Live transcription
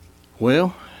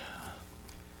Well,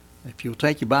 if you'll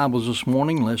take your Bibles this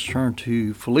morning, let's turn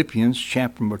to Philippians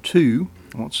chapter number 2.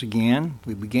 Once again,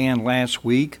 we began last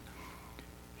week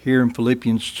here in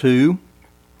Philippians 2,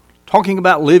 talking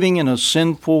about living in a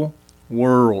sinful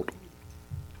world.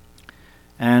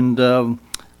 And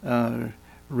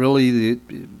really,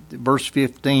 verse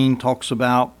 15 talks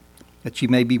about that you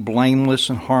may be blameless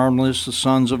and harmless, the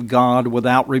sons of God,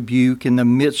 without rebuke, in the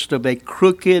midst of a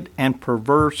crooked and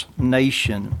perverse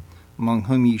nation, among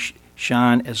whom you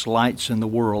shine as lights in the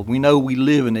world. We know we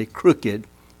live in a crooked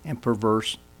and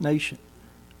perverse nation,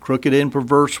 crooked and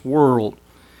perverse world.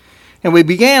 And we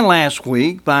began last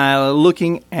week by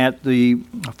looking at the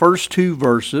first two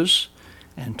verses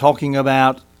and talking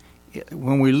about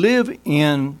when we live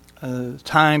in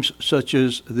times such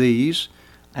as these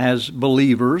as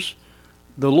believers,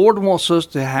 the Lord wants us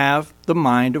to have the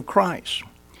mind of Christ.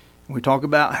 We talk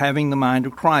about having the mind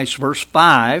of Christ. Verse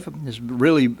 5 is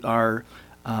really our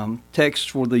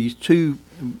text for these two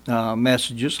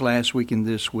messages last week and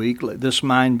this week. Let this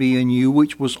mind be in you,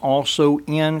 which was also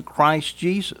in Christ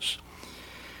Jesus.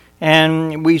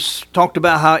 And we talked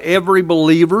about how every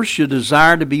believer should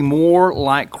desire to be more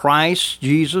like Christ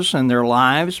Jesus in their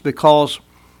lives, because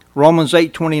Romans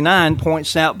 8:29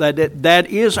 points out that that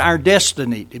is our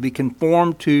destiny, to be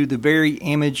conformed to the very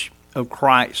image of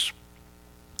Christ.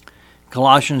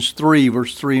 Colossians 3,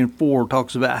 verse 3 and 4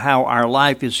 talks about how our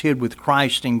life is hid with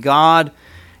Christ in God,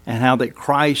 and how that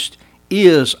Christ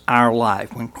is our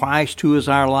life. When Christ, who is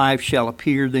our life, shall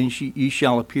appear, then ye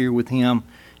shall appear with him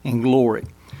in glory.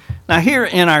 Now here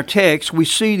in our text, we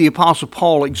see the Apostle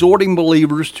Paul exhorting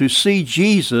believers to see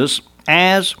Jesus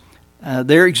as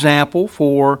their example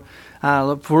for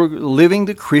living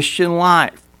the Christian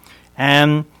life.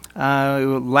 And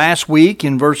last week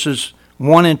in verses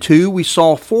 1 and 2, we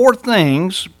saw four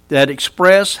things that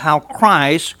express how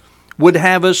Christ would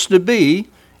have us to be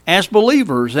as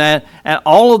believers. And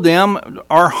all of them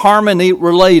are harmony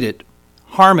related.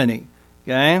 Harmony.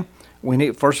 Okay?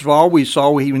 First of all, we saw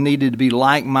we needed to be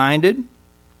like-minded,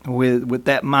 with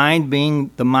that mind being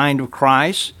the mind of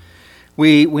Christ.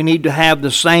 We need to have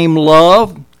the same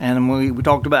love, and we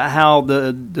talked about how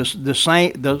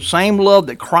the same love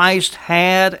that Christ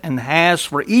had and has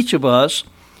for each of us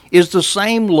is the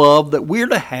same love that we're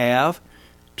to have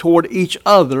toward each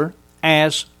other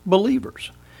as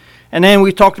believers. And then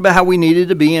we talked about how we needed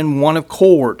to be in one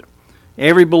accord.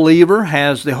 Every believer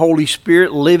has the Holy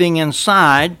Spirit living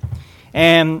inside,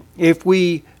 and if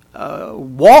we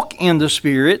walk in the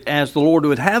Spirit as the Lord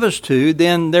would have us to,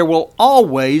 then there will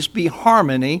always be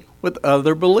harmony with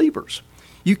other believers.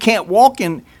 You can't walk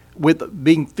in with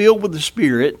being filled with the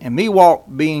Spirit and me walk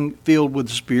being filled with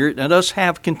the Spirit and us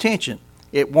have contention.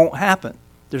 It won't happen.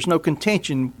 There's no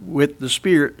contention with the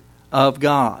Spirit of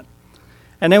God.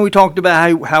 And then we talked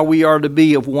about how we are to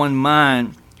be of one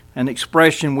mind, an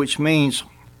expression which means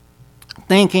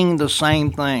thinking the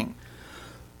same thing.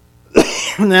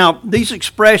 Now, these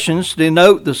expressions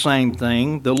denote the same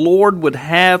thing. The Lord would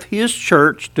have His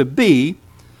church to be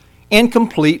in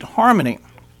complete harmony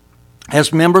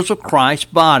as members of Christ's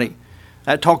body.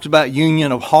 That talks about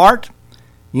union of heart,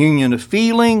 union of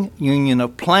feeling, union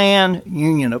of plan,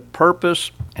 union of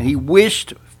purpose, and He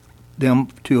wished them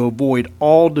to avoid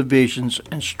all divisions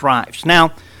and strifes.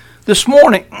 Now, this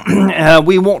morning,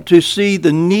 we want to see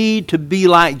the need to be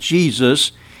like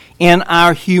Jesus in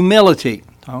our humility.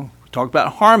 We talked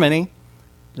about harmony.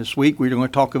 This week, we're going to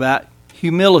talk about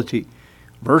humility.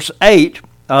 Verse 8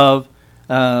 of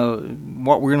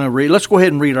what we're going to read. Let's go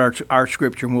ahead and read our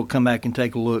scripture, and we'll come back and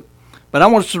take a look. But I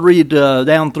want us to read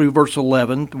down through verse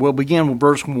 11. We'll begin with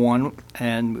verse 1,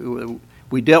 and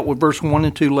we dealt with verse 1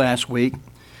 and 2 last week.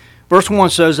 Verse 1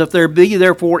 says, "If there be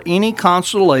therefore any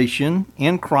consolation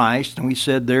in Christ," and we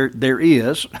said there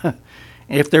is,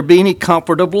 "if there be any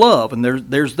comfort of love," and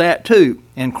there's that too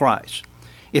in Christ.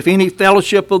 "If any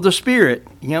fellowship of the Spirit,"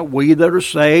 we that are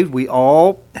saved, we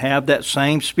all have that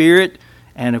same Spirit,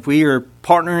 and if we are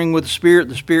partnering with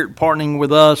the Spirit partnering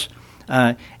with us.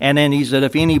 And then he said,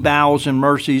 if any bowels and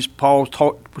mercies, Paul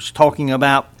was talking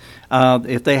about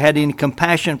if they had any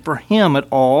compassion for him at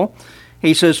all.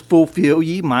 He says, fulfill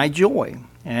ye my joy.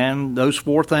 And those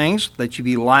four things, that you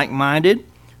be like-minded,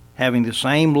 having the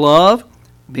same love,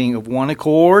 being of one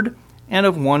accord, and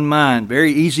of one mind.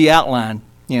 Very easy outline.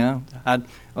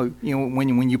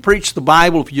 When you preach the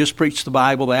Bible, if you just preach the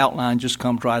Bible, the outline just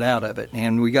comes right out of it.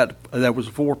 And that was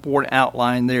a 4-point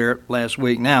outline there last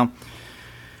week. Now,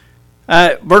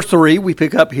 verse 3, we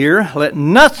pick up here, "Let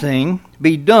nothing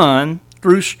be done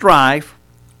through strife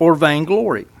or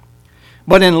vainglory,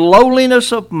 but in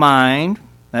lowliness of mind,"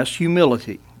 that's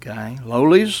humility, Okay?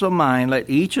 Lowliness of mind, let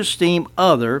each esteem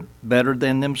other better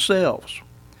than themselves.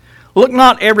 Look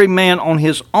not every man on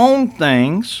his own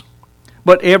things,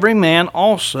 but every man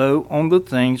also on the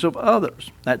things of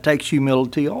others. That takes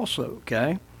humility also,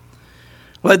 okay?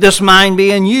 Let this mind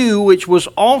be in you, which was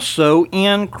also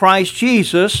in Christ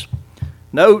Jesus.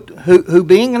 Note, who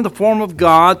being in the form of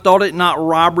God, thought it not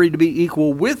robbery to be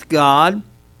equal with God,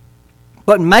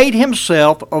 but made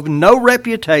himself of no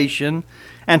reputation,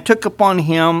 and took upon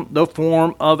him the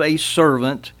form of a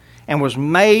servant, and was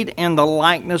made in the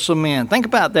likeness of men. Think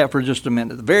about that for just a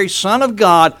minute. The very Son of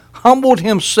God humbled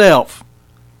himself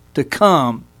to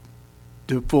come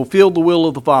to fulfill the will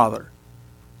of the Father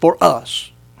for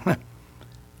us.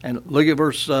 And look at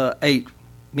verse 8.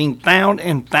 Being found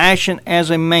in fashion as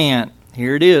a man.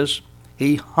 Here it is.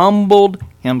 He humbled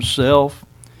himself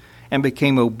and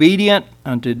became obedient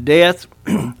unto death,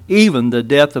 even the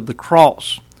death of the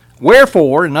cross.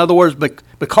 Wherefore, in other words,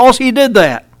 because he did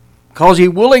that, because he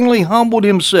willingly humbled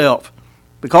himself,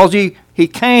 because he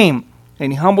came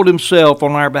and he humbled himself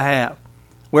on our behalf,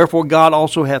 wherefore God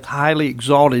also hath highly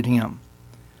exalted him,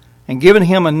 and given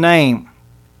him a name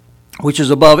which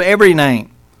is above every name,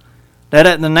 that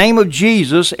at the name of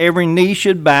Jesus every knee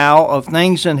should bow, of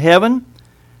things in heaven,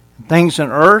 and things in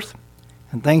earth,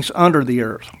 and things under the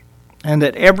earth, and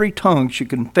that every tongue should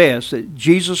confess that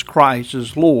Jesus Christ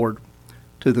is Lord,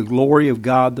 to the glory of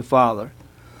God the Father.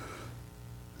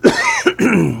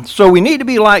 So we need to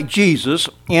be like Jesus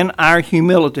in our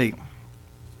humility.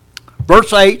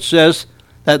 Verse 8 says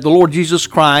that the Lord Jesus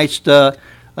Christ,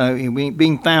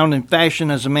 being found in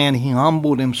fashion as a man, he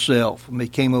humbled himself and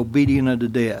became obedient unto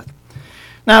death.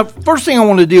 Now, first thing I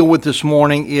want to deal with this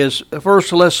morning is,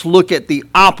 first let's look at the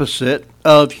opposite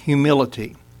of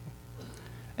humility,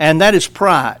 and that is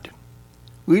pride.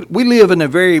 We live in a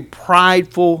very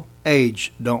prideful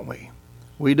age, don't we?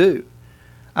 We do.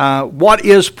 What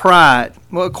is pride?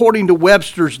 Well, according to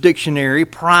Webster's dictionary,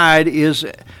 pride is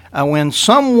when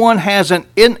someone has an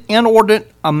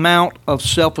inordinate amount of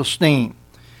self-esteem.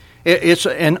 It's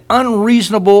an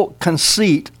unreasonable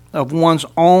conceit of one's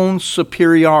own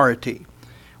superiority,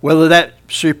 whether that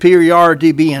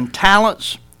superiority be in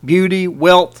talents, beauty,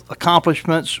 wealth,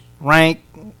 accomplishments, rank,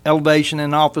 elevation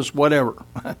in office, whatever.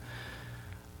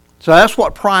 So that's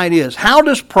what pride is. How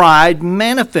does pride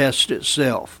manifest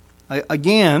itself?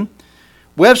 Again,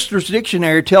 Webster's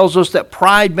dictionary tells us that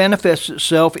pride manifests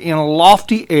itself in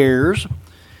lofty airs.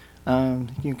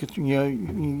 You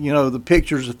know the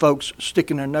pictures of folks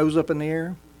sticking their nose up in the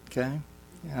air. Okay,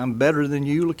 I'm better than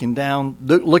you, looking down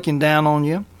on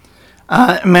you.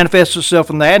 It manifests itself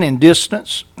in that, in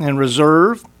distance and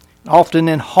reserve, often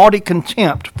in haughty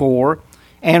contempt for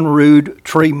and rude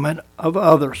treatment of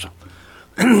others.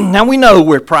 Now we know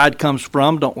where pride comes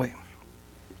from, don't we?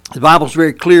 The Bible's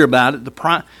very clear about it.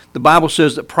 The Bible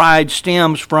says that pride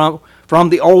stems from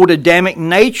the old Adamic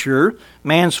nature,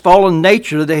 man's fallen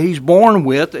nature that he's born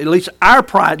with. At least our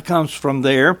pride comes from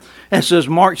there. And it says,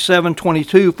 Mark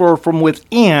 7:22, for from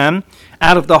within,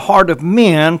 out of the heart of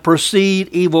men, proceed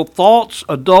evil thoughts,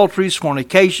 adulteries,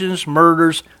 fornications,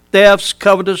 murders, thefts,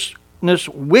 covetousness,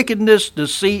 wickedness,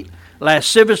 deceit,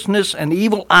 lasciviousness, an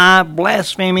evil eye,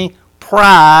 blasphemy,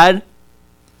 pride,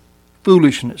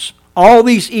 foolishness. All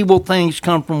these evil things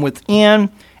come from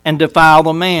within and defile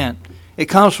the man. It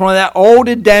comes from that old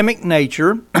Adamic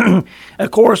nature.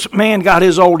 Of course, man got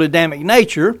his old Adamic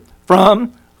nature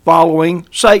from following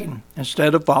Satan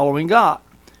instead of following God.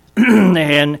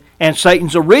 and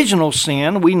Satan's original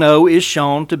sin, we know, is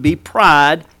shown to be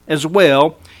pride as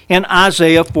well in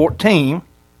Isaiah 14,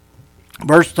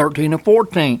 verse 13 and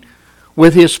 14,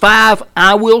 with his 5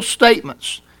 I will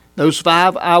statements. Those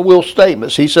 5 I will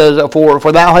statements. He says,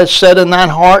 For thou hast said in thine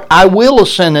heart, I will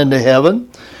ascend into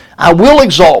heaven. I will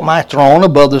exalt my throne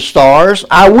above the stars.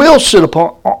 I will sit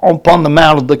upon the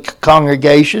mount of the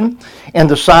congregation and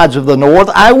the sides of the north.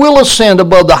 I will ascend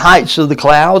above the heights of the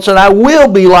clouds, and I will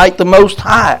be like the Most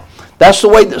High. That's the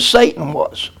way that Satan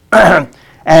was.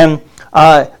 And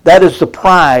that is the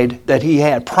pride that he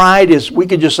had. Pride is, we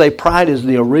could just say pride is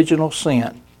the original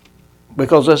sin,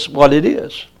 because that's what it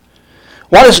is.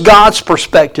 What is God's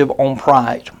perspective on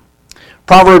pride?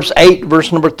 Proverbs 8,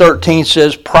 verse number 13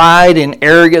 says, pride and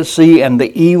arrogancy and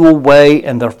the evil way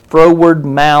and the froward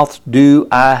mouth do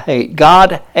I hate.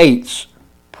 God hates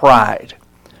pride.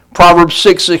 Proverbs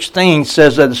 6:16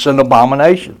 says that it's an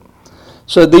abomination.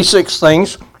 So these 6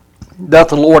 things doth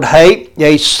the Lord hate,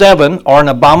 yea, 7 are an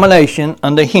abomination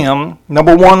unto him.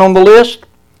 Number 1 on the list,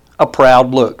 a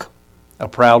proud look. A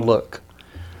proud look.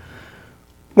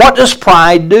 What does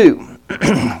pride do?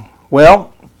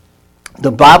 Well,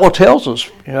 the Bible tells us,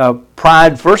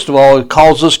 pride, first of all, it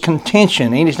causes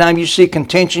contention. Anytime you see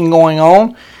contention going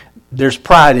on, there's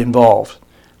pride involved.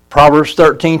 Proverbs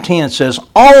 13:10 says,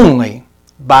 only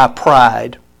by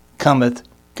pride cometh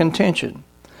contention.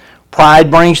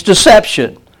 Pride brings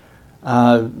deception.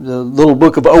 The little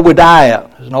book of Obadiah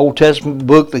is an Old Testament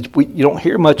book that you don't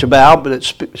hear much about, but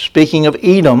it's speaking of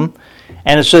Edom.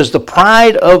 And it says, the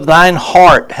pride of thine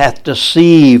heart hath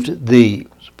deceived thee.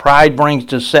 Pride brings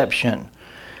deception.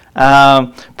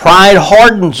 Pride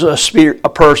hardens a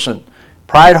person.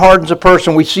 Pride hardens a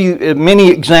person. We see many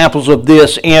examples of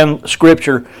this in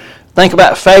Scripture. Think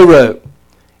about Pharaoh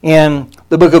in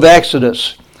the book of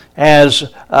Exodus.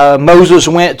 As Moses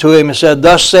went to him and said,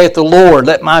 thus saith the Lord,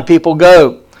 let my people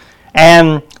go.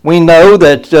 And we know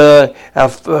that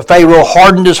Pharaoh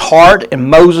hardened his heart in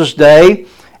Moses' day.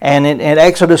 And in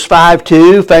Exodus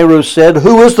 5:2, Pharaoh said,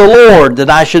 who is the Lord that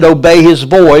I should obey his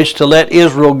voice to let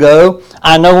Israel go?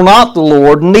 I know not the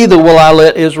Lord, neither will I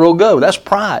let Israel go. That's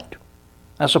pride.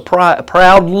 That's a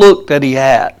proud look that he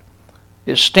had.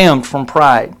 It stemmed from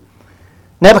pride.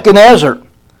 Nebuchadnezzar,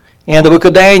 in the book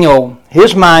of Daniel,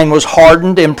 his mind was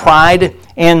hardened in pride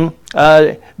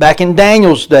back in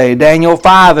Daniel's day. Daniel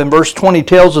 5 and verse 20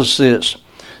 tells us this.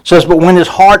 It says, but when his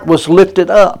heart was lifted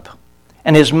up,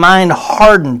 and his mind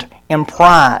hardened in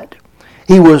pride,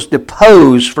 he was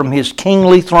deposed from his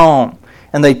kingly throne,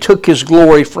 and they took his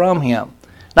glory from him.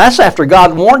 That's after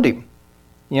God warned him,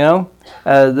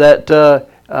 about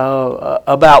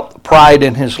pride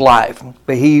in his life.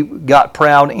 But he got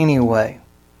proud anyway.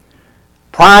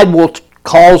 Pride will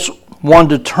cause one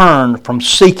to turn from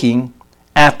seeking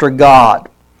after God.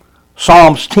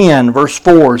 Psalms 10 verse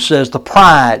 4 says, the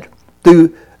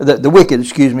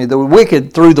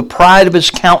wicked through the pride of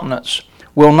his countenance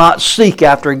will not seek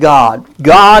after God.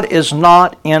 God is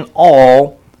not in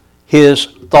all his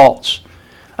thoughts.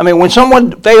 I mean, when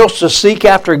someone fails to seek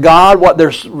after God, what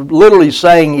they're literally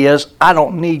saying is, I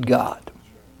don't need God.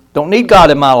 Don't need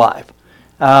God in my life.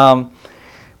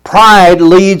 Pride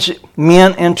leads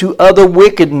men into other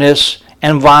wickedness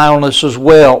and vileness as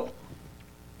well.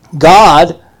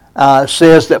 God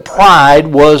says that pride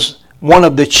was one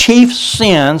of the chief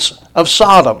sins of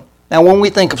Sodom. Now, when we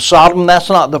think of Sodom, that's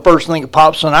not the first thing that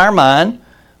pops in our mind,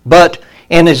 but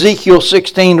in Ezekiel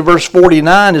 16 verse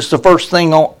 49 is the first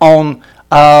thing on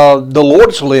the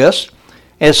Lord's list.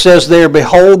 It says there,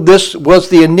 behold, this was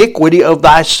the iniquity of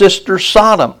thy sister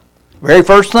Sodom. Very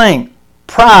first thing,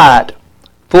 pride,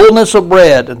 fullness of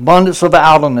bread, abundance of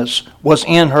idleness was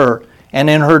in her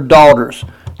and in her daughters.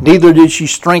 Neither did she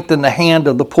strengthen the hand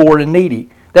of the poor and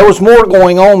needy. There was more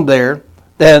going on there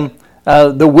than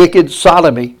the wicked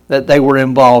sodomy that they were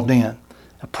involved in.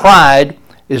 Pride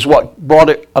is what brought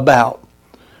it about.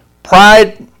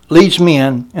 Pride leads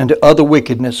men into other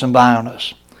wickedness and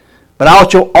vileness. But I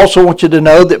also want you to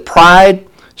know that pride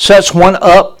sets one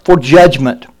up for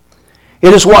judgment.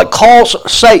 It is what caused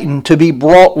Satan to be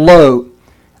brought low.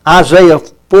 Isaiah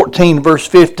 14 verse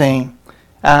 15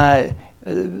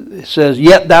 it says,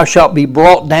 yet thou shalt be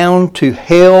brought down to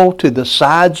hell, to the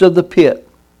sides of the pit.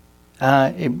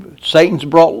 Satan's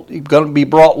going to be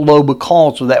brought low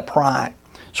because of that pride.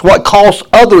 It's what caused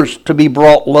others to be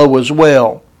brought low as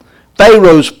well.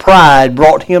 Pharaoh's pride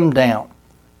brought him down.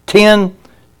 10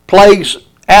 plagues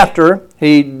after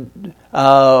he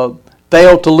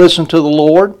failed to listen to the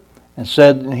Lord and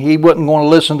said he wasn't going to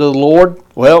listen to the Lord,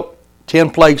 well, 10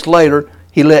 plagues later,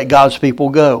 he let God's people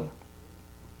go.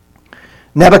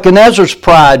 Nebuchadnezzar's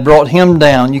pride brought him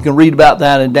down. You can read about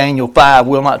that in Daniel 5.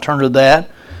 We'll not turn to that.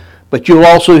 But you'll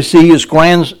also see his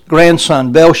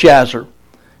grandson, Belshazzar.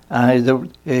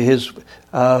 His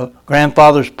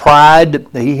grandfather's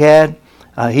pride that he had,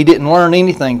 he didn't learn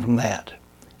anything from that.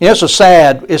 It's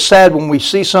sad when we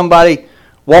see somebody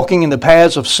walking in the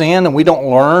paths of sin and we don't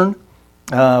learn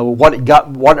what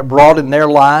it brought in their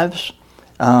lives.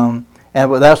 And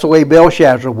that's the way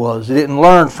Belshazzar was. He didn't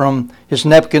learn from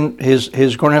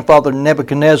his grandfather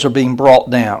Nebuchadnezzar being brought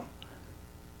down.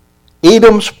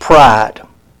 Edom's pride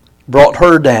brought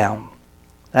her down.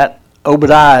 That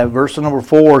Obadiah, verse number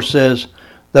 4 says,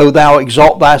 though thou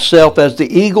exalt thyself as the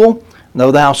eagle,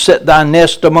 though thou set thy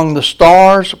nest among the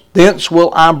stars, thence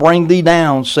will I bring thee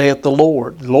down, saith the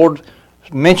Lord. The Lord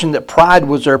mentioned that pride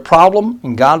was their problem,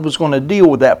 and God was going to deal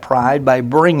with that pride by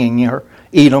bringing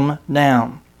Edom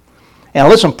down. And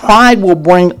listen, pride will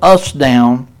bring us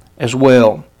down as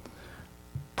well.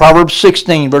 Proverbs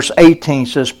 16, verse 18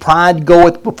 says, pride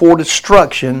goeth before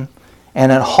destruction,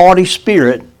 and an haughty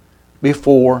spirit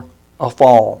before a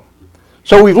fall.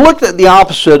 So we've looked at the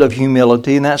opposite of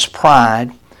humility, and that's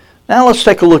pride. Now let's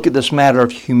take a look at this matter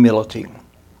of humility.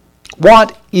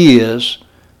 What is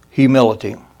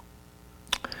humility?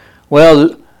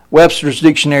 Well, Webster's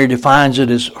dictionary defines it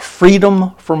as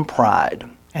freedom from pride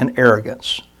and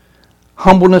arrogance,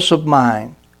 humbleness of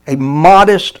mind, a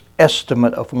modest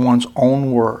estimate of one's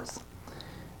own worth.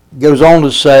 It goes on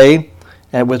to say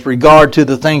that with regard to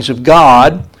the things of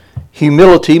God,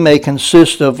 humility may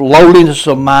consist of lowliness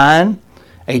of mind,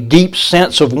 a deep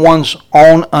sense of one's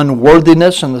own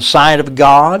unworthiness in the sight of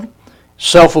God,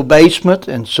 self-abasement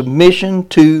and submission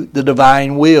to the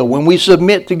divine will. When we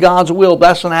submit to God's will,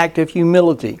 that's an act of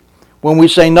humility. When we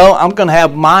say, no, I'm going to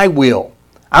have my will,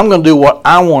 I'm going to do what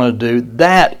I want to do,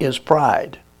 that is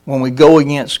pride when we go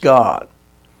against God.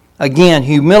 Again,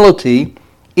 humility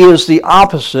is the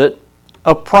opposite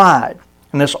of pride.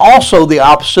 And it's also the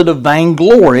opposite of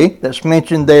vainglory that's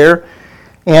mentioned there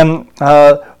in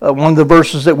one of the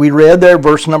verses that we read there,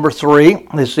 verse number 3.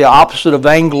 It's the opposite of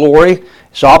vainglory.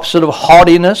 It's the opposite of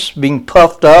haughtiness, being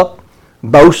puffed up,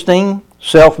 boasting,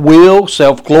 self-will,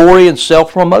 self-glory, and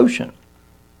self-promotion.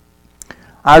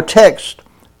 Our text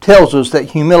tells us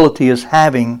that humility is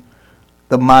having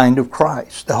the mind of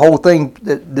Christ. The whole thing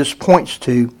that this points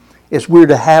to is we're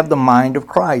to have the mind of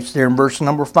Christ. There in verse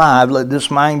number 5, let this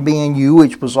mind be in you,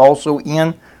 which was also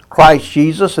in Christ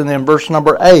Jesus. And then verse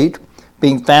number 8,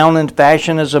 being found in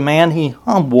fashion as a man, he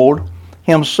humbled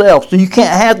himself. So you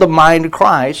can't have the mind of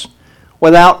Christ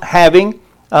without having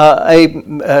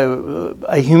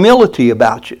a humility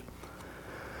about you.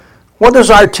 What does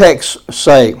our text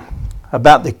say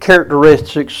about the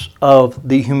characteristics of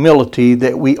the humility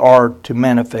that we are to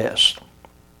manifest?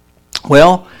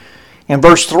 Well, in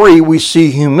verse 3, we see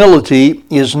humility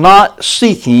is not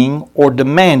seeking or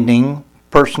demanding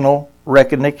personal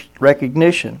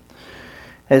recognition.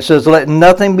 It says, let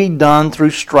nothing be done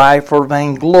through strife or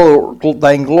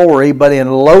vainglory, but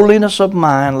in lowliness of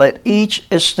mind, let each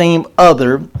esteem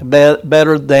other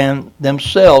better than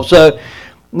themselves. So,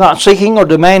 not seeking or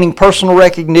demanding personal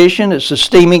recognition, it's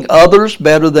esteeming others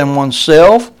better than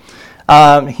oneself.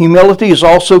 Humility is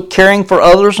also caring for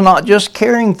others, not just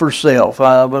caring for self.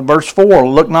 Verse 4,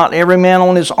 look not every man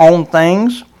on his own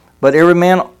things, but every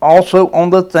man also on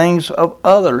the things of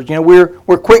others. You know,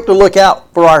 we're quick to look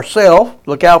out for ourselves,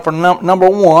 look out for number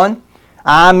one,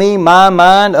 I, me, my,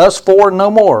 mine, us four,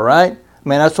 no more, right? I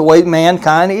mean, that's the way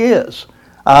mankind is.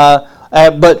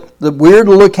 But we're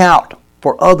to look out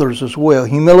for others as well.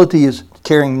 Humility is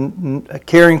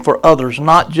caring for others,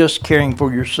 not just caring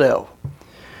for yourself.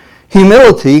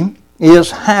 Humility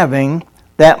is having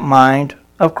that mind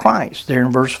of Christ, there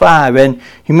in verse 5. And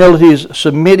humility is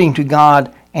submitting to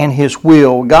God and His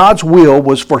will. God's will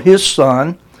was for His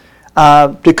Son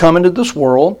to come into this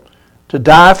world, to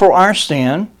die for our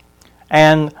sin.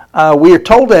 And we are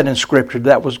told that in Scripture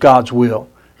that was God's will.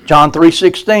 John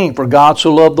 3:16, for God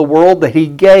so loved the world that He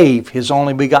gave His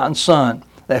only begotten Son,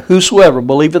 that whosoever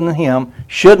believeth in Him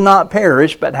should not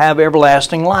perish but have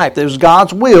everlasting life. It was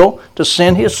God's will to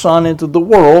send His Son into the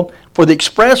world for the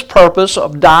express purpose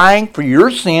of dying for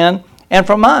your sin and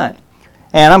for mine.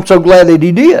 And I'm so glad that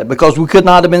He did, because we could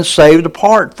not have been saved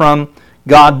apart from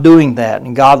God doing that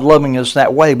and God loving us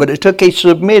that way. But it took a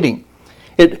submitting.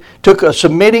 It took a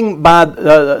submitting by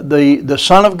the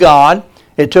Son of God.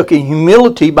 It took a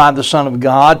humility by the Son of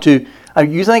God to,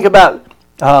 you think about,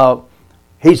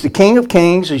 He's the King of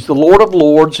Kings, He's the Lord of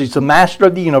Lords, He's the Master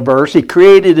of the universe, He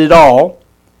created it all,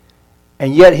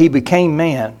 and yet He became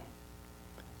man.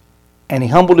 And He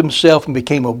humbled Himself and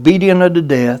became obedient unto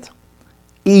death,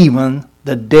 even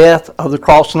the death of the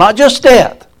cross. Not just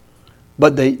death,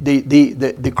 but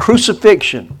the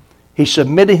crucifixion. He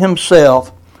submitted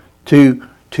Himself to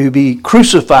be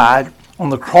crucified on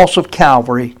the cross of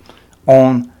Calvary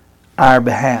on our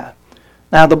behalf.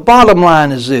 Now the bottom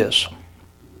line is this.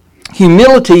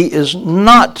 Humility is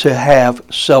not to have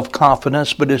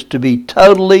self-confidence, but is to be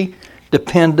totally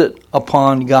dependent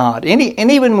upon God. And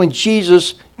even when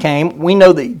Jesus came, we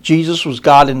know that Jesus was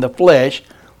God in the flesh,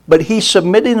 but He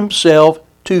submitted Himself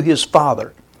to His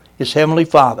Father, His Heavenly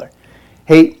Father.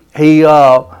 What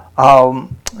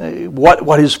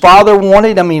His Father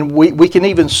wanted, I mean, we can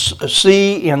even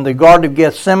see in the Garden of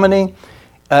Gethsemane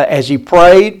as He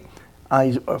prayed,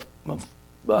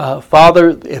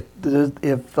 Father,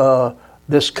 if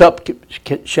this cup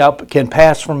can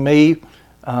pass from me,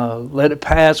 let it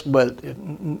pass, but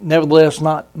nevertheless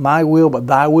not my will, but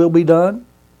Thy will be done.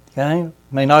 Okay?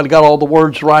 May not have got all the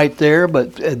words right there,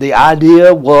 but the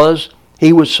idea was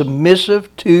He was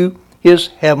submissive to His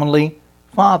Heavenly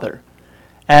Father.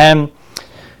 And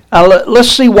let's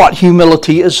see what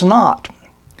humility is not.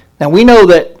 Now we know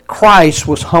that Christ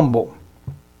was humble.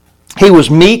 He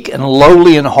was meek and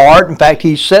lowly in heart. In fact,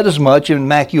 He said as much in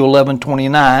Matthew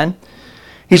 11:29.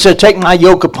 He said, "Take my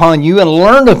yoke upon you and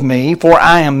learn of me, for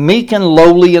I am meek and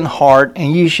lowly in heart,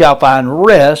 and ye shall find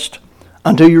rest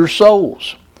unto your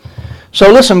souls."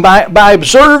 So listen, by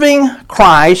observing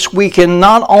Christ, we can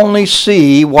not only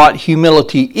see what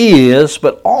humility is,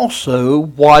 but also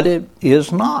what it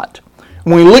is not.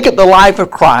 When we look at the life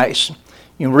of Christ,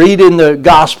 you read in the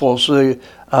Gospels, we're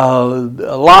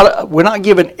not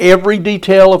given every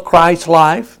detail of Christ's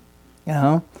life,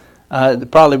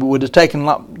 it probably would have taken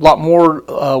a lot more.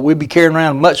 We'd be carrying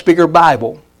around a much bigger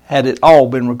Bible had it all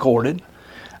been recorded.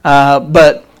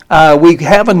 But we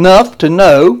have enough to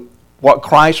know what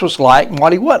Christ was like and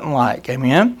what he wasn't like.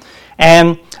 Amen?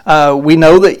 And we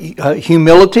know that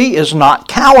humility is not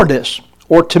cowardice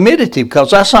or timidity,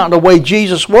 because that's not the way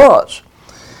Jesus was.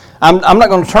 I'm not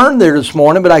going to turn there this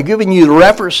morning, but I've given you the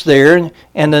reference there.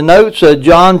 And the notes,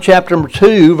 John chapter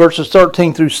 2, verses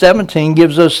 13 through 17,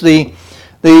 gives us the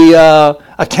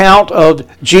account of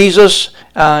Jesus'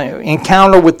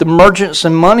 encounter with the merchants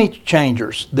and money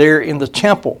changers there in the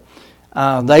temple.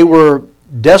 They were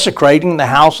desecrating the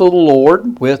house of the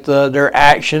Lord with their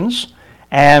actions,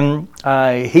 and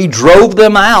he drove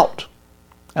them out.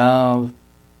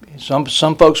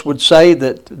 Some folks would say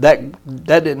that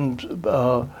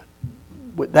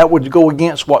would go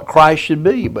against what Christ should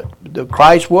be, but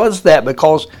Christ was that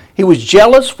because he was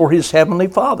jealous for his heavenly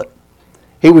Father.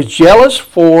 He was jealous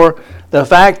for the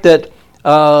fact that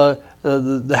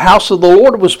the house of the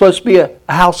Lord was supposed to be a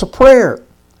house of prayer.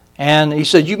 And he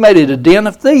said, "You made it a den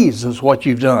of thieves," is what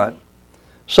you've done.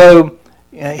 So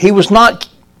he was not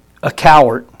a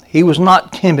coward. He was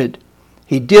not timid.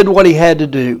 He did what he had to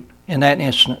do in that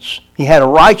instance. He had a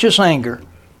righteous anger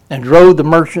and drove the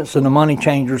merchants and the money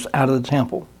changers out of the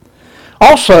temple.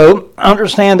 Also,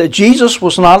 understand that Jesus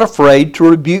was not afraid to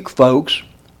rebuke folks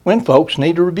when folks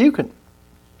need to rebuke him.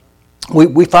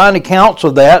 We find accounts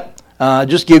of that.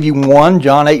 Just give you one,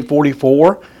 John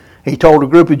 8:44. He told a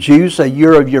group of Jews, "Say,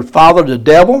 you're of your father the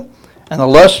devil, and the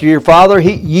lust of your father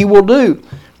ye will do.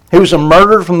 He was a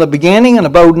murderer from the beginning, and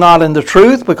abode not in the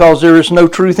truth, because there is no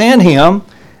truth in him.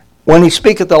 When he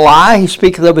speaketh a lie, he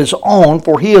speaketh of his own,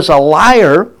 for he is a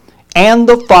liar and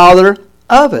the father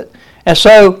of it." And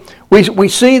so we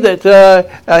see that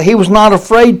he was not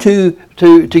afraid to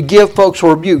give folks a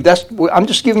rebuke. I'm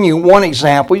just giving you one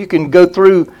example. You can go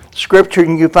through Scripture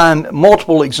and you can find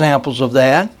multiple examples of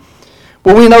that.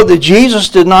 But we know that Jesus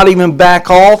did not even back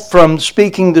off from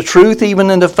speaking the truth even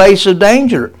in the face of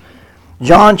danger.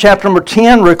 John chapter number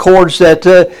 10 records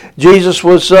that Jesus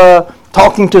was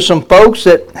talking to some folks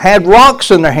that had rocks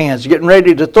in their hands, getting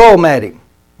ready to throw them at him.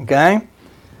 Okay?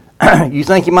 You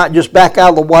think he might just back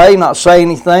out of the way, not say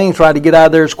anything, try to get out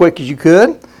of there as quick as you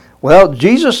could? Well,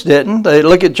 Jesus didn't.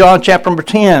 Look at John chapter number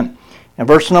 10 and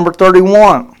verse number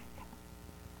 31.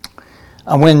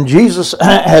 When Jesus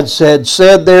had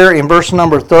said there in verse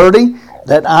number 30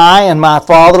 that I and my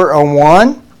Father are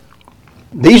one,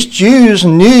 these Jews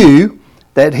knew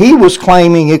that he was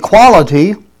claiming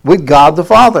equality with God the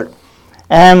Father.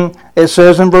 And it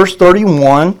says in verse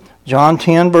 31, John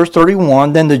 10, verse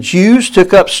 31, then the Jews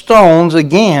took up stones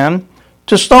again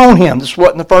to stone him. This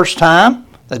wasn't the first time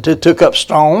that they took up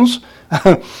stones.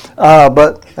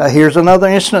 But here's another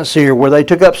instance here where they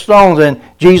took up stones, and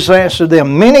Jesus answered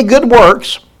them, "Many good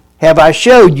works have I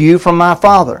showed you from my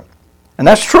Father." And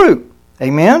that's true.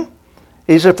 Amen?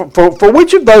 He said, for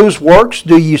which of those works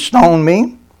do you stone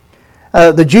me?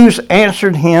 The Jews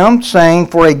answered him, saying,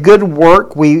 For a good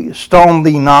work we stone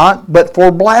thee not, but for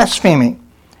blasphemy,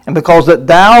 and because that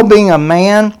thou, being a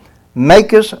man,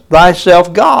 makest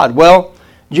thyself God. Well,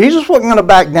 Jesus wasn't going to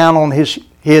back down on his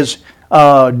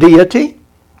deity,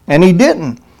 and he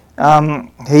didn't.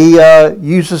 He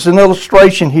uses an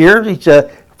illustration here. He said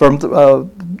from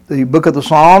the book of the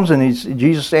Psalms, and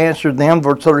Jesus answered them,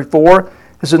 verse 34,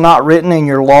 "Is it not written in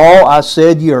your law, I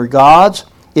said ye are gods?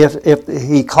 If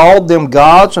he called them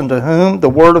gods, unto whom the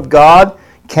word of God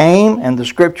came, and the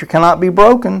scripture cannot be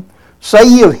broken, say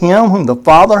ye of him whom the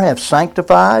Father hath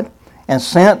sanctified and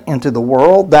sent into the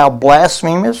world, thou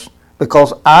blasphemest,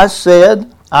 because I said,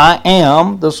 I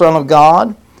am the Son of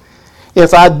God?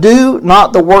 If I do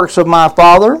not the works of my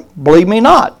Father, believe me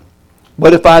not.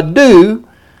 But if I do,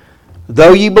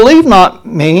 though ye believe not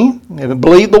me,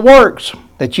 believe the works,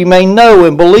 that ye may know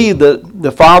and believe that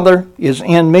the Father is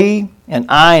in me, and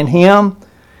I in him.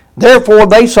 Therefore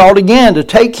they sought again to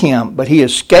take him, but he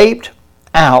escaped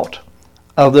out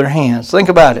of their hands." Think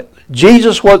about it.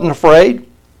 Jesus wasn't afraid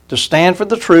to stand for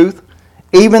the truth,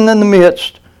 even in the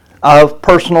midst of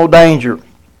personal danger.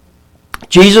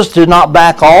 Jesus did not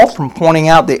back off from pointing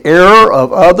out the error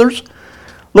of others.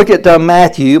 Look at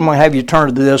Matthew. I'm going to have you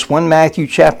turn to this one. Matthew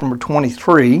chapter number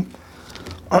 23.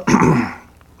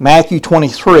 Matthew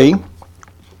 23.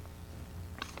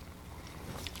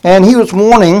 And he was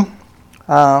warning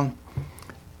the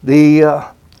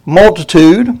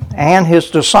multitude and his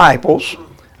disciples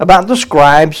about the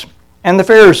scribes and the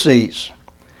Pharisees.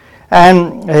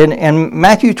 And in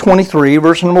Matthew 23,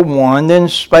 verse number 1, then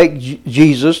spake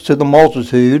Jesus to the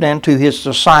multitude and to his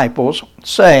disciples,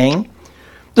 saying,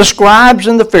 the scribes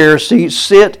and the Pharisees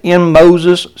sit in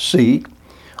Moses' seat.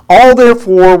 All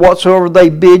therefore whatsoever they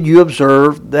bid you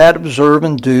observe, that observe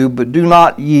and do, but do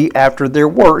not ye after their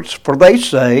works, for they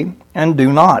say and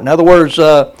do not. In other words,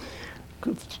 follow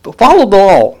the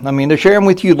law. I mean, they're sharing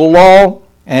with you the law,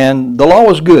 and the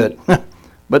law is good.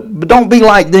 but don't be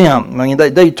like them. I mean,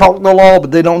 they talk the law,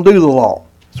 but they don't do the law.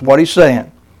 That's what he's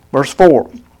saying. Verse 4.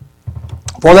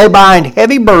 For they bind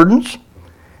heavy burdens,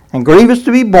 and grievous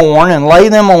to be borne, and lay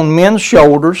them on men's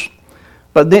shoulders,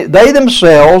 but they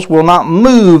themselves will not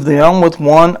move them with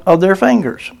one of their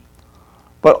fingers.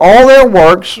 But all their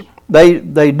works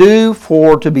they do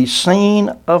for to be seen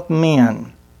of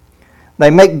men. They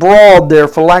make broad their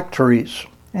phylacteries,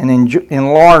 and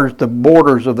enlarge the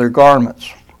borders of their garments.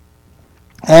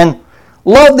 And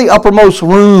love the uppermost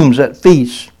rooms at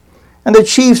feasts, and the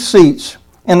chief seats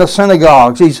in the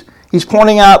synagogues. He's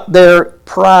pointing out their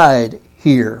pride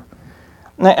here.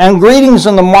 And greetings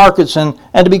in the markets, and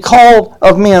to be called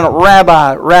of men,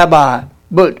 Rabbi, Rabbi.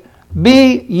 But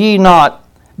be not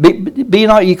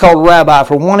ye called Rabbi,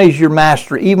 for one is your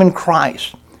master, even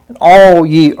Christ, and all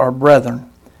ye are brethren.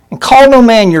 And call no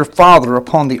man your father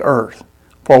upon the earth,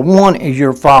 for one is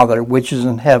your Father which is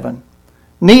in heaven.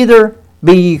 Neither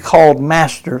be ye called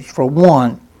masters, for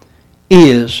one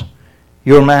is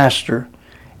your master.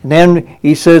 And then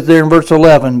he says there in verse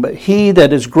 11, but he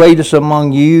that is greatest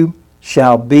among you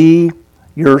shall be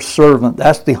your servant.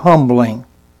 That's the humbling.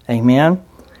 Amen.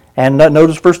 And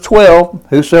notice verse 12,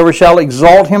 whosoever shall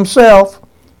exalt himself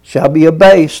shall be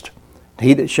abased.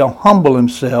 He that shall humble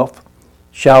himself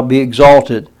shall be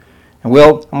exalted. And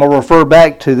well, I'm going to refer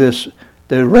back to this,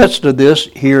 the rest of this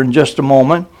here in just a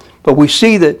moment. But we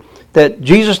see that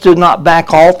Jesus did not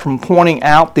back off from pointing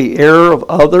out the error of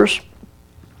others.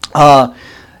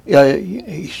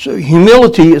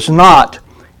 Humility is not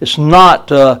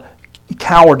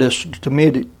cowardice,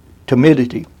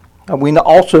 timidity. We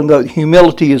also know that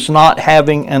humility is not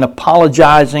having an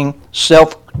apologizing,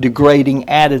 self-degrading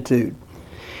attitude.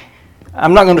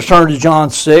 I'm not going to turn to John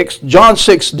 6. John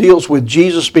 6 deals with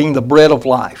Jesus being the bread of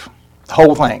life, the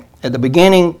whole thing. At the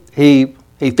beginning, he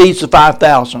feeds the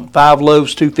 5,000, 5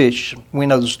 loaves, 2 fish. We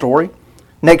know the story.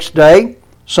 Next day,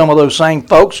 some of those same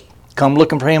folks come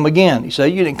looking for him again. He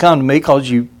said, you didn't come to me because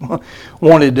you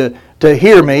wanted to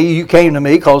hear me. You came to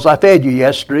me because I fed you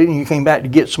yesterday, and you came back to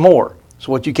get some more. That's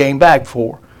what you came back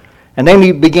for. And then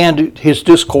he began his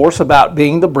discourse about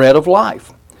being the bread of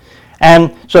life.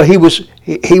 And so he was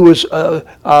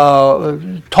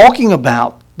talking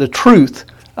about the truth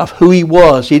of who he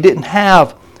was. He didn't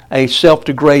have a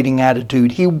self-degrading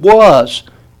attitude. He was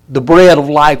the bread of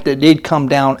life that did come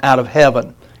down out of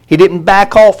heaven. He didn't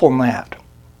back off on that.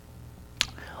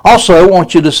 Also, I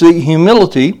want you to see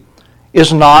humility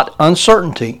is not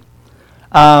uncertainty.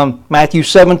 Matthew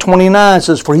 7:29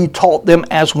 says, for he taught them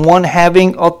as one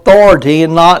having authority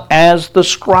and not as the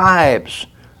scribes.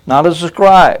 Not as the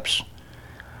scribes.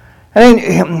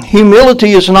 And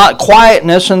humility is not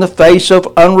quietness in the face of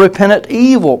unrepentant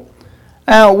evil.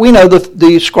 Now, we know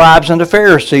the scribes and the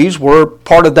Pharisees were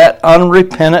part of that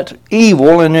unrepentant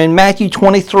evil. And in Matthew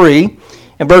 23,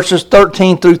 in verses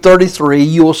 13 through 33,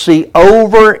 you will see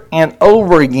over and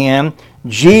over again,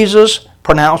 Jesus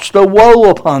pronounced a woe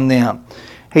upon them.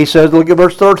 He says, look at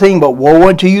verse 13, but woe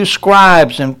unto you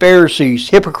scribes and Pharisees,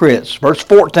 hypocrites. Verse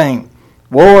 14,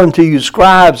 woe unto you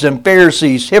scribes and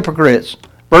Pharisees, hypocrites.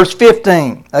 Verse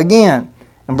 15, again.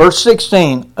 And verse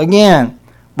 16, again.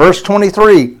 Verse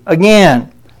 23,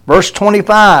 again. Verse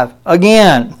 25,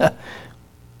 again.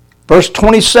 Verse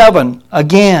 27,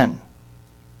 again.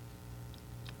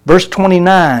 Verse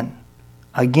 29,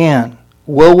 again.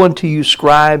 Woe unto you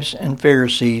scribes and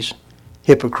Pharisees,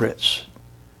 hypocrites.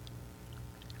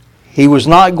 He was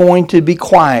not going to be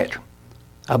quiet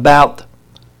about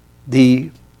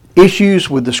the issues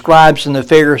with the scribes and the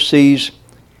Pharisees.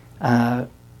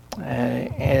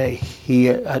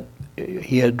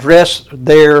 He addressed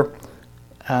their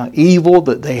evil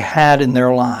that they had in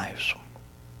their lives.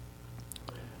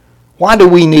 Why do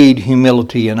we need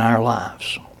humility in our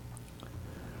lives?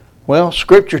 Well,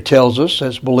 Scripture tells us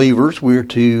as believers we're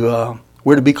to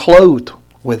be clothed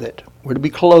with it. We're to be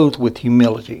clothed with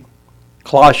humility.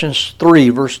 Colossians 3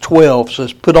 verse 12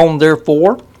 says, put on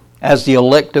therefore as the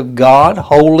elect of God,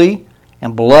 holy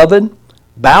and beloved,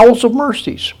 bowels of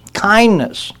mercies,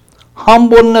 kindness,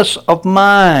 humbleness of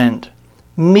mind,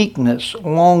 meekness,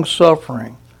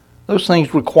 long-suffering. Those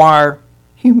things require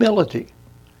humility.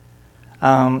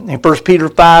 In 1 Peter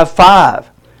 5:5,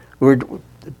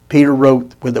 Peter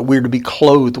wrote that we're to be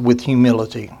clothed with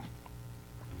humility.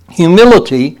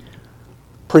 Humility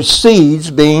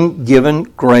precedes being given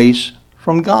grace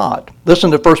from God. Listen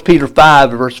to 1 Peter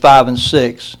 5, verse 5 and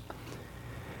 6.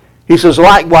 He says,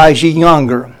 "Likewise, ye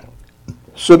younger,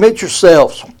 submit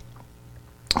yourselves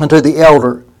unto the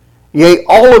elder. Yea,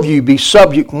 all of you be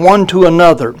subject one to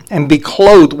another, and be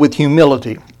clothed with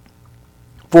humility.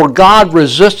 For God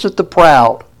resisteth the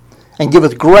proud, and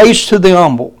giveth grace to the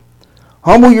humble.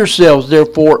 Humble yourselves,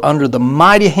 therefore, under the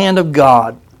mighty hand of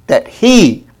God, that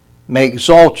He may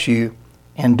exalt you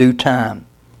in due time."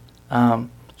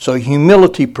 So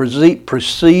humility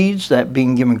precedes that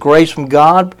being given grace from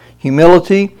God.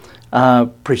 Humility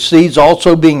precedes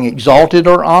also being exalted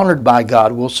or honored by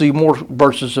God. We'll see more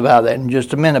verses about that in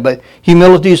just a minute. But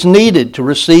humility is needed to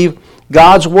receive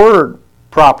God's word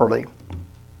properly.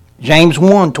 James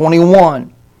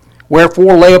 1:21,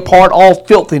 "Wherefore lay apart all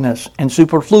filthiness and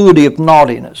superfluity of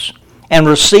naughtiness, and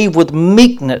receive with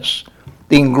meekness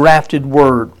the engrafted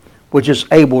word, which is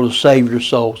able to save your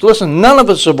souls." Listen, none of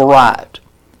us have arrived.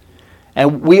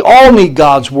 And we all need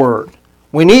God's word.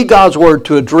 We need God's word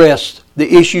to address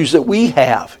the issues that we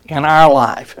have in our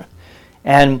life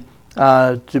and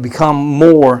to become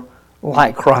more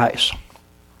like Christ.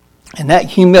 And that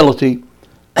humility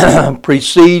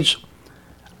precedes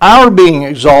our being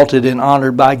exalted and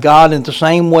honored by God in the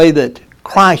same way that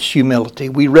Christ's humility.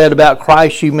 We read about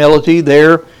Christ's humility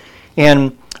there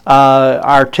in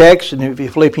our text in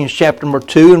Philippians chapter number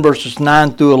 2 and verses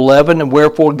 9 through 11. "And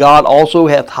wherefore God also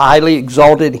hath highly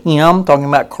exalted him," talking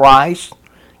about Christ,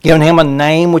 "given him a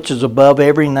name which is above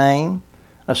every name."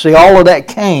 I see all of that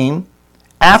came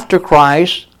after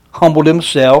Christ humbled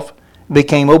himself,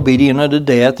 became obedient unto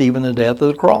death, even the death of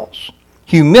the cross.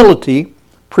 Humility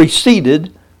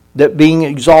preceded that being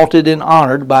exalted and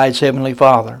honored by his heavenly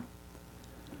Father.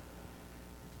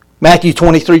 Matthew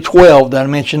 23:12 that I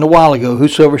mentioned a while ago,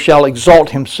 "Whosoever shall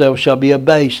exalt himself shall be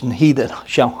abased, and he that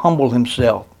shall humble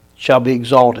himself shall be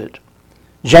exalted."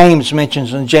 James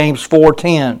mentions in James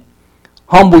 4:10,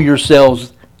 "Humble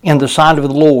yourselves in the sight of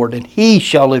the Lord, and he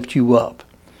shall lift you up."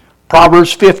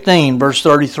 Proverbs 15, verse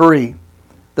 33,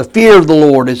 "The fear of the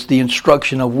Lord is the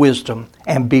instruction of wisdom,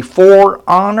 and before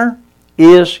honor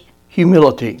is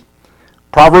humility."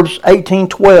 Proverbs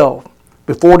 18:12,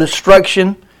 "Before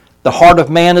destruction the heart of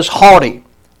man is haughty,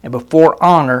 and before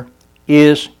honor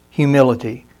is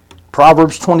humility."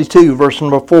 Proverbs 22, verse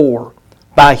number 4,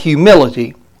 "By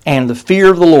humility and the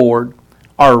fear of the Lord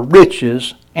are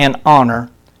riches and honor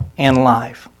and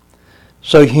life."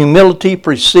 So humility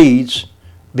precedes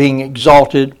being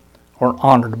exalted or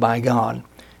honored by God.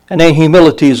 And then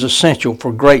humility is essential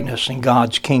for greatness in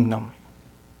God's kingdom.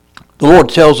 The Lord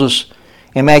tells us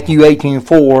in Matthew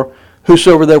 18:4,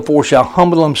 "Whosoever therefore shall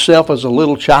humble himself as a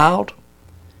little child,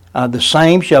 the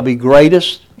same shall be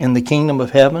greatest in the kingdom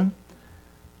of heaven."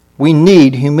 We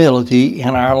need humility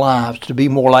in our lives to be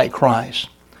more like Christ.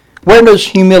 Where does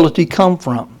humility come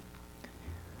from?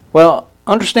 Well,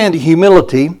 understand that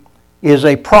humility is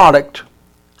a product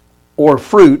or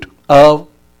fruit of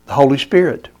the Holy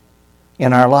Spirit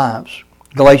in our lives.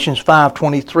 Galatians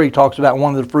 5:23 talks about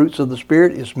one of the fruits of the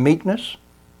Spirit is meekness.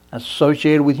 That's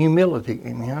associated with humility.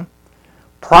 Amen.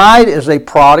 Pride is a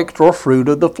product or fruit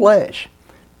of the flesh.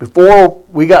 Before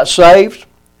we got saved,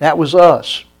 that was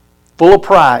us, full of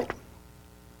pride.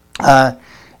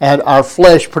 And our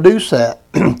flesh produced that.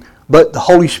 But the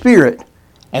Holy Spirit,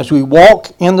 as we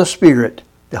walk in the Spirit,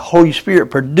 the Holy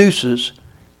Spirit produces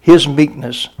His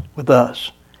meekness with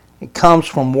us. It comes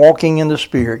from walking in the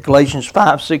Spirit. Galatians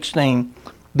 5:16,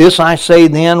 "This I say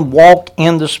then, walk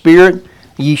in the Spirit,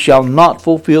 ye shall not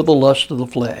fulfill the lust of the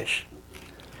flesh."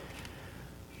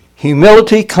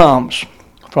 Humility comes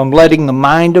from letting the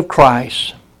mind of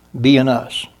Christ be in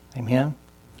us. Amen.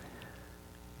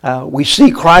 We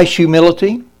see Christ's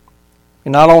humility.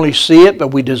 We not only see it, but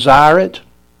we desire it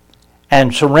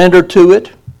and surrender to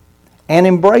it and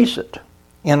embrace it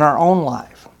in our own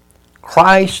life.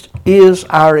 Christ is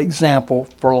our example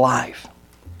for life.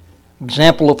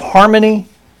 Example of harmony,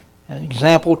 an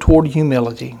example toward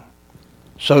humility.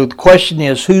 So the question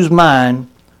is, whose mind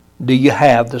do you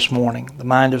have this morning? The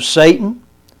mind of Satan,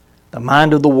 the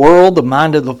mind of the world, the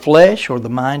mind of the flesh, or the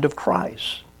mind of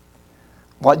Christ?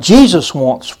 What Jesus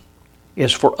wants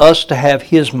is for us to have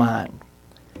His mind.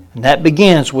 And that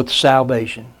begins with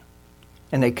salvation.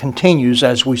 And it continues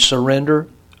as we surrender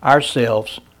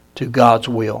ourselves to God's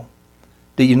will.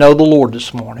 Do you know the Lord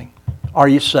this morning? Are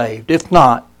you saved? If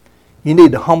not, You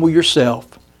need to humble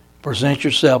yourself, present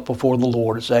yourself before the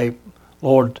Lord and say,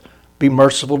 Lord, be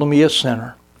merciful to me, a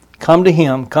sinner. Come to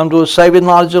Him, come to a saving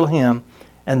knowledge of Him,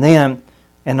 and then,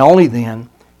 and only then,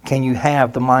 can you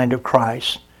have the mind of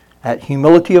Christ, that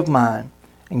humility of mind,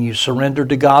 and you surrender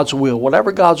to God's will,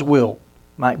 whatever God's will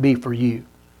might be for you.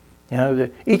 You know,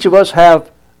 each of us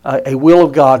have a will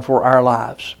of God for our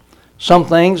lives. Some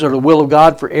things are the will of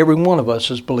God for every one of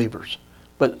us as believers,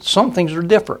 but some things are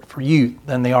different for you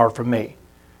than they are for me.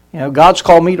 You know, God's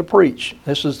called me to preach.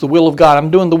 This is the will of God. I'm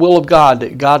doing the will of God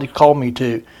that God has called me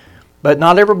to, but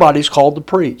not everybody's called to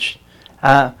preach.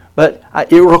 But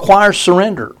it requires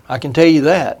surrender. I can tell you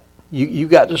that. You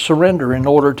got to surrender in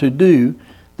order to do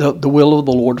the will of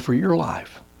the Lord for your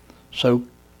life. So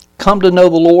come to know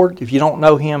the Lord if you don't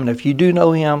know Him, and if you do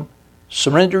know Him,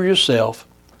 surrender yourself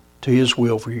to His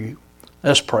will for you.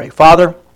 Let's pray. Father,